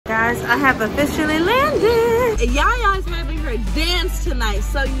guys, I have officially landed. Yaya is having her dance tonight,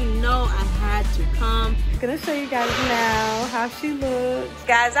 so you know I had to come. I'm gonna show you guys now how she looks.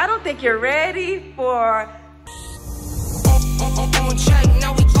 Guys, I don't think you're ready for... On track,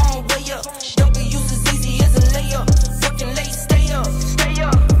 now we gon' way up. Don't be used as easy as a layup. Working late, stay up, stay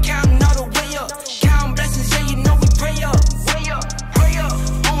up. Counting all the way up. Counting blessings, yeah, you know we pray up. Way up, pray up.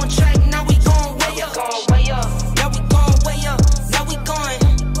 On track, now we gon' way up. Way up. Now we gon' way up. Now we going.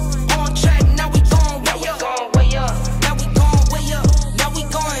 On track, now we gon' way up. Way up. Now we gon' way up. Now we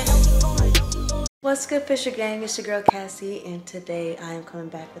going. What's good, Fisher Gang? It's your girl Cassie, and today I am coming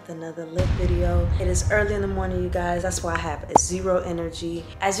back with another lit video. It is early in the morning, you guys. That's why I have zero energy.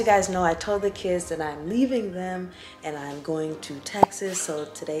 As you guys know, I told the kids that I'm leaving them and I'm going to Texas. So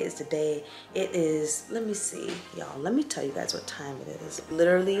today is the day. It is, let me see, y'all. Let me tell you guys what time it is.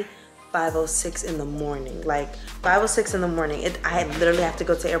 Literally 5:06 in the morning. Like 5:06 in the morning. I literally have to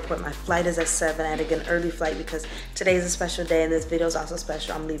go to the airport. My flight is at 7. I had to get an early flight because today is a special day and this video is also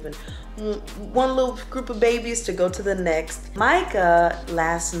special. I'm leaving one little group of babies to go to the next. Micah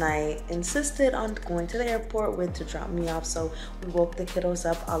last night insisted on going to the airport with to drop me off, so we woke the kiddos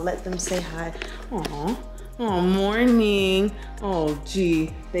up. I'll let them say hi. Aww. Oh, morning. Oh,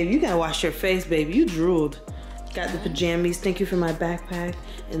 gee. Baby, you gotta wash your face, baby. You drooled. Got the pajamas. Thank you for my backpack.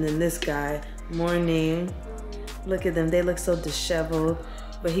 And then this guy, morning. Look at them. They look so disheveled.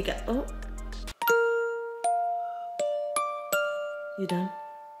 But he got, oh. You done?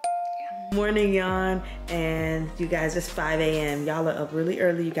 Yeah. Morning, y'all. And you guys, it's 5 a.m. Y'all are up really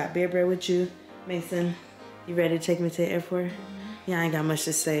early. You got Bear Bear with you. Mason, you ready to take me to the airport? Yeah, I ain't got much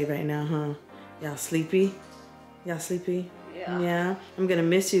to say right now, huh? Y'all sleepy? Y'all sleepy? Yeah. Yeah. I'm gonna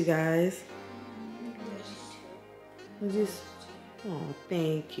miss you guys. Just, oh,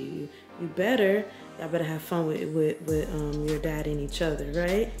 thank you. You better. Y'all better have fun with your dad and each other,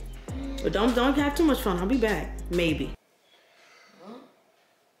 right? But don't have too much fun. I'll be back. Maybe.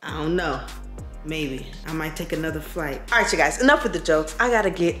 I don't know. Maybe. I might take another flight. All right, you guys, enough with the jokes. I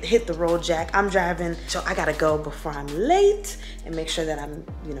gotta hit the road, Jack. I'm driving, so I gotta go before I'm late and make sure that I'm,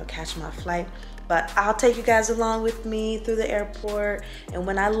 catching my flight. But I'll take you guys along with me through the airport and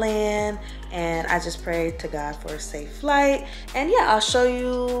when I land, and I just pray to God for a safe flight. And yeah, I'll show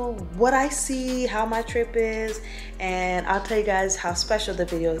you what I see, how my trip is, and I'll tell you guys how special the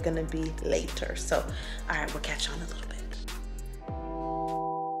video is gonna be later. So, all right, we'll catch you on a little bit.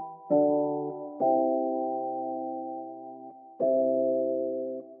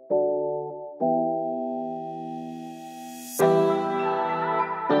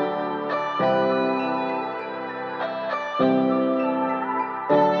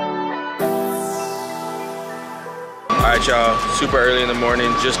 Alright y'all, super early in the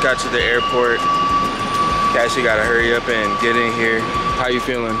morning, just got to the airport. Cassie gotta hurry up and get in here. How you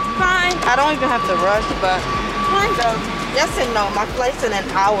feeling? Fine. I don't even have to rush, but kind of. Yes and no, my flight's in an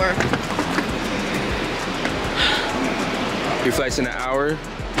hour. Your flight's in an hour?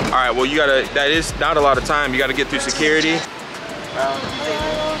 Alright, well that is not a lot of time. You gotta get through security.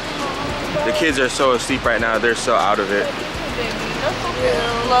 The kids are so asleep right now, they're so out of it.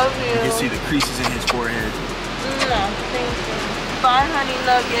 Yeah. Love you. You can see the creases in his forehead. Thank you. Bye, honey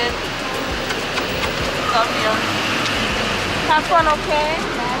nugget. Love you. Have fun, okay?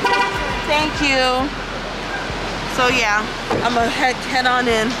 Thank you. So yeah, I'm gonna head on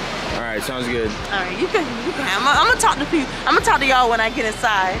in. All right, sounds good. All right, you can. I'm gonna talk to people. I'm gonna talk to y'all when I get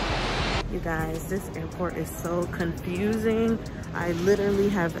inside. You guys, this airport is so confusing. I literally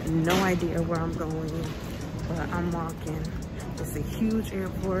have no idea where I'm going, but I'm walking. It's a huge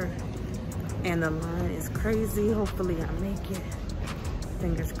airport. And the line is crazy. Hopefully I make it.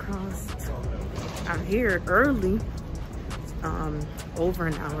 Fingers crossed. I'm here early. Over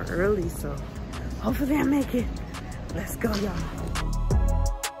an hour early, so hopefully I make it. Let's go, y'all.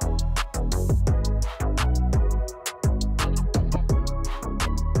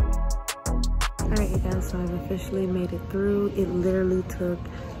 Alright, you guys, so I've officially made it through. It literally took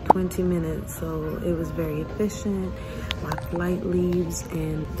 20 minutes, so it was very efficient. My flight leaves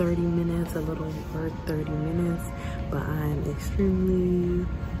in 30 minutes, a little over 30 minutes, but I'm extremely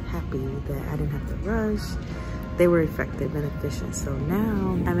happy that I didn't have to rush. They were effective and efficient. So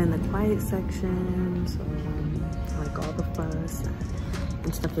now I'm in the quiet section, so like all the fuss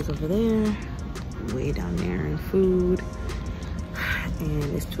and stuff is over there, way down there, and food. And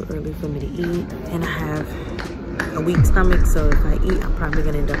it's too early for me to eat, and I have a weak stomach, so if I eat, I'm probably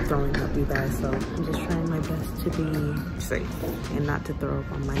gonna end up throwing up, you guys. So I'm just trying my best to be safe and not to throw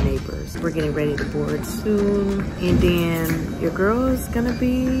up on my neighbors. We're getting ready to board soon, and then your girl is gonna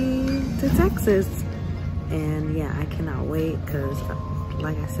be to Texas. And yeah, I cannot wait, because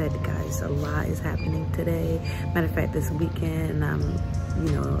like I said, guys, a lot is happening today. Matter of fact, this weekend, I'm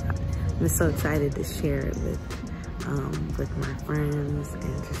so excited to share it with my friends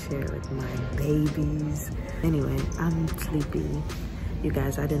and to share it with my babies. Anyway, I'm sleepy. You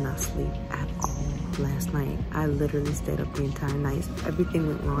guys, I did not sleep at all last night. I literally stayed up the entire night. Everything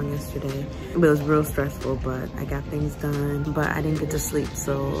went wrong yesterday. It was real stressful, but I got things done, but I didn't get to sleep,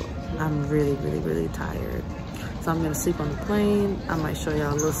 so I'm really, really, really tired. So I'm gonna sleep on the plane. I might show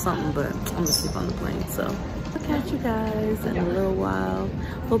y'all a little something, but I'm gonna sleep on the plane, so I'll catch you guys in a little while.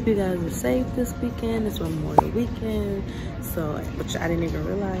 Hope you guys are safe this weekend. It's Memorial Weekend, so, which I didn't even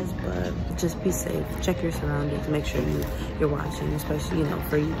realize, but just be safe. Check your surroundings, make sure you're watching, especially,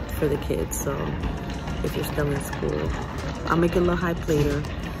 for the kids. So if you're still in school, I'll make it a little hype later,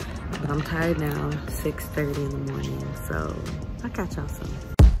 but I'm tired now, 6:30 in the morning, so I'll catch y'all soon.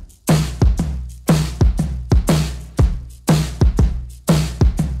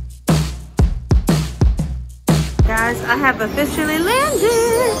 Guys, I have officially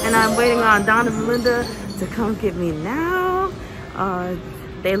landed, and I'm waiting on Don and Melinda to come get me now.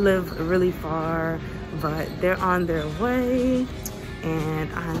 They live really far, but they're on their way,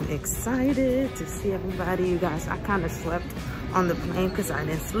 and I'm excited to see everybody. You guys, I kind of slept on the plane because I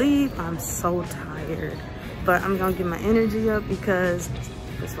didn't sleep. I'm so tired, but I'm gonna get my energy up because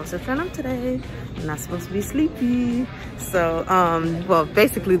we're supposed to turn up today. I'm not supposed to be sleepy. So, well,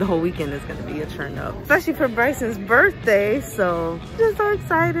 basically the whole weekend is gonna be a turn up, especially for Bryson's birthday. So, just so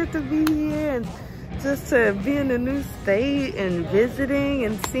excited to be here and just to be in a new state and visiting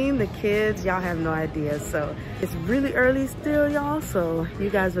and seeing the kids. Y'all have no idea. So, it's really early still, y'all. So, you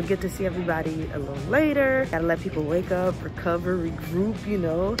guys will get to see everybody a little later. Gotta let people wake up, recover,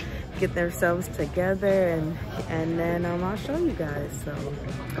 regroup, get themselves together, and then I'll show you guys. So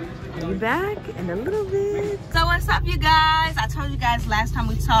I'll be back in a little bit. So what's up, you guys? I told you guys last time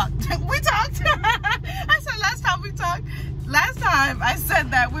we talked. I said last time we talked. Last time I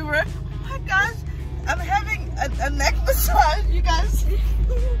said that we were, oh my gosh, I'm having a neck massage, you guys.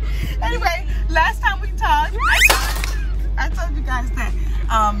 Anyway, last time we talked, I told you guys that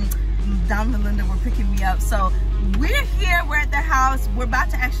Dom and Melinda were picking me up. So we're here, we're at the house, we're about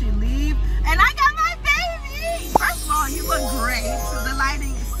to actually leave, and I got my baby. First of all, you look great. The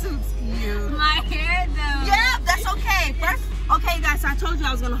lighting suits you. My hair though. Yeah, that's okay. First, okay guys, so I told you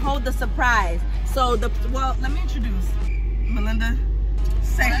I was gonna hold the surprise. So well, let me introduce Melinda.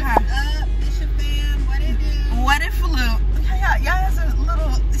 Say hi. What's up, Bishop fam? What it do? What it flew. Yaya's a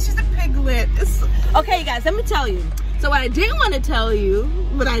little, she's a piglet. Okay, you guys, let me tell you. So what I didn't want to tell you,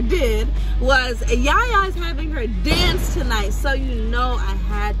 what I did, was Yaya is having her dance tonight. So I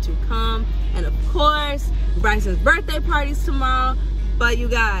had to come. And of course, Bryson's birthday party's tomorrow. But you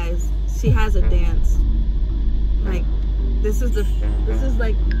guys, she has a dance. Like, this is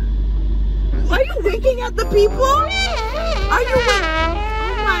like, are you winking at the people? Are you winking?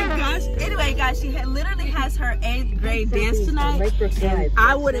 Oh my gosh. Anyway, guys, she literally has her 8th grade dance tonight, and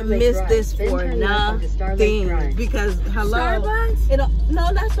I wouldn't miss this for nothing, because hello, Starbucks?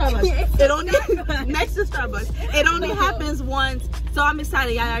 No, not Starbucks. It only next to Starbucks. It only happens once, so I'm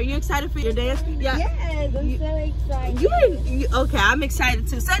excited. Yaya, are you excited for your dance? Yeah. Yes, I'm so excited. Okay, I'm excited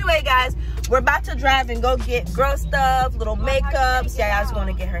too. So anyway, guys, we're about to drive and go get girl stuff, little makeup. Yaya's going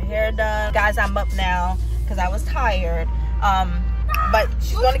to get her hair done. Guys, I'm up now because I was tired. But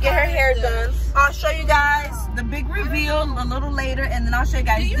she's gonna get her hair done. I'll show you guys the big reveal a little later, and then I'll show you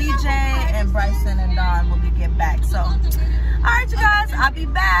guys DJ and Bryson and Don when we get back. So, all right, you guys, I'll be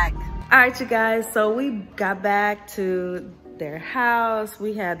back. All right, you guys, so we got back to their house.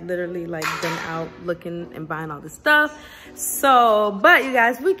 We had literally like been out looking and buying all this stuff. So, but you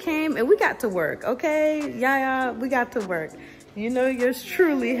guys, we came and we got to work, okay? Yeah, we got to work. Yours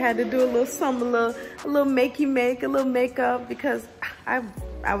truly had to do a little something, a little makey-make, a little makeup, because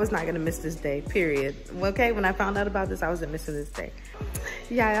I was not gonna miss this day, period. Okay, when I found out about this, I wasn't missing this day.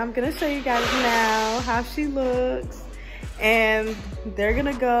 Yeah, I'm gonna show you guys now how she looks, and they're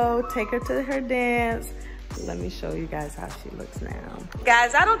gonna go take her to her dance. Let me show you guys how she looks now.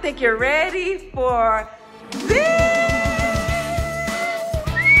 Guys, I don't think you're ready for this.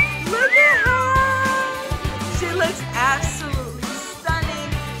 Look at her. She looks absolutely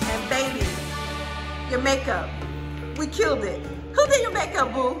stunning. And baby, your makeup, we killed it. Who did your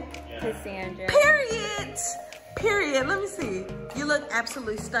makeup, boo? Cassandra. Period. Let me see. You look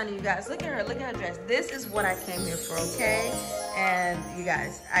absolutely stunning, you guys. Look at her. Look at her dress. This is what I came here for, okay? And you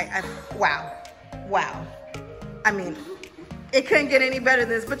guys, wow. I mean, it couldn't get any better than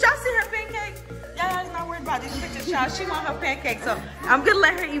this. But y'all see her pancake? Yaya's not wearing about these pictures, y'all. She want her pancakes, so I'm gonna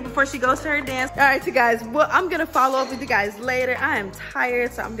let her eat before she goes to her dance. All right, you guys, well, I'm gonna follow up with you guys later. I am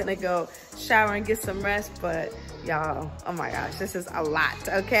tired, so I'm gonna go shower and get some rest, but y'all, oh my gosh, this is a lot,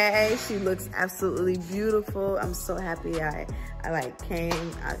 okay? She looks absolutely beautiful. I'm so happy I like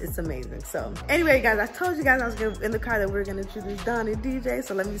came. It's amazing. So anyway, guys, I told you guys I was gonna in the car that we were gonna introduce Don and DJ.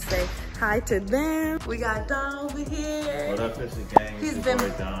 So let me say hi to them. We got Don over here. What up, it's the gang? He's been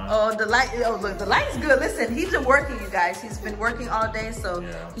oh the light. Oh look, the light's good. Listen, he's been working, you guys. He's been working all day. So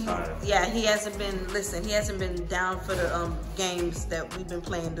he hasn't been. Listen, he hasn't been down for the games that we've been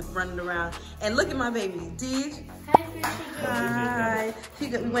playing, running around. And look at my baby, DJ. Hi. We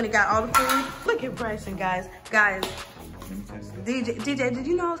went and got all the food. Look at Bryson, guys. DJ, did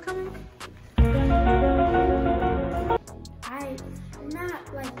you know I was coming?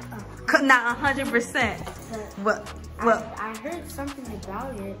 Not 100%. But I heard something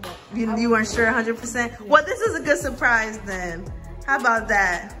about it. But you weren't sure 100%. Well, this is a good surprise then. How about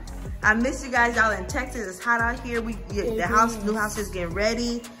that? I miss you guys. Y'all in Texas. It's hot out here. The new house is getting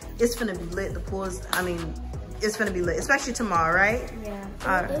ready. It's finna be lit. The pool's. I mean, it's finna be lit, especially tomorrow, right?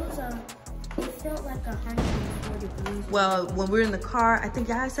 Yeah. It felt like 104 degrees. Well, when we were in the car, I think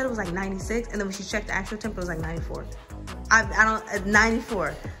Yaya said it was like 96, and then when she checked the actual temperature, it was like 94.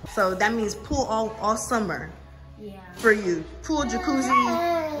 94. So that means pool all summer. Yeah. For you, pool,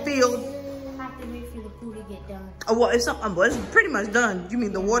 jacuzzi, field. I have to wait for the pool to get done. Oh well, it's pretty much done. You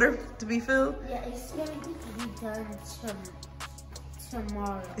mean the water to be filled? Yeah, it's gonna be done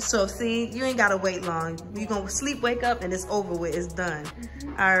tomorrow. So see, you ain't gotta wait long. You gonna sleep, wake up, and it's over with. It's done.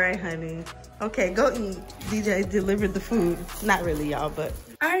 All right, honey. Okay, go eat. DJ delivered the food. Not really, y'all, but.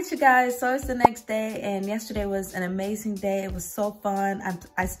 All right, you guys, so it's the next day, and yesterday was an amazing day. It was so fun.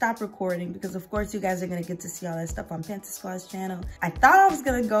 I stopped recording because, of course, you guys are going to get to see all that stuff on Panther Squad's channel. I thought I was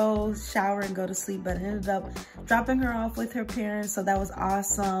going to go shower and go to sleep, but I ended up dropping her off with her parents, so that was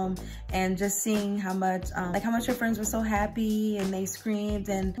awesome. And just seeing how much her friends were so happy, and they screamed,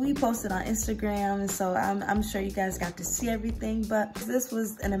 and we posted on Instagram, and so I'm sure you guys got to see everything, but this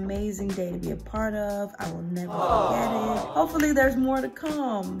was an amazing day to be a part of. I will never forget it. Hopefully, there's more to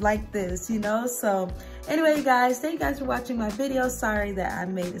come like this, you know. So anyway, guys, thank you guys for watching my video. Sorry that I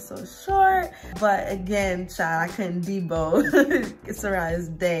made it so short, but again, child, I couldn't debo Soraya's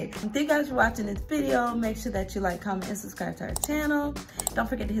day. Thank you guys for watching this video. Make sure that you like, comment, and subscribe to our channel. Don't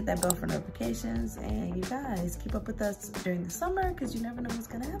forget to hit that bell for notifications, and you guys keep up with us during the summer because you never know what's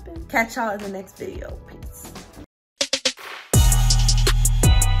gonna happen. Catch y'all in the next video. Peace.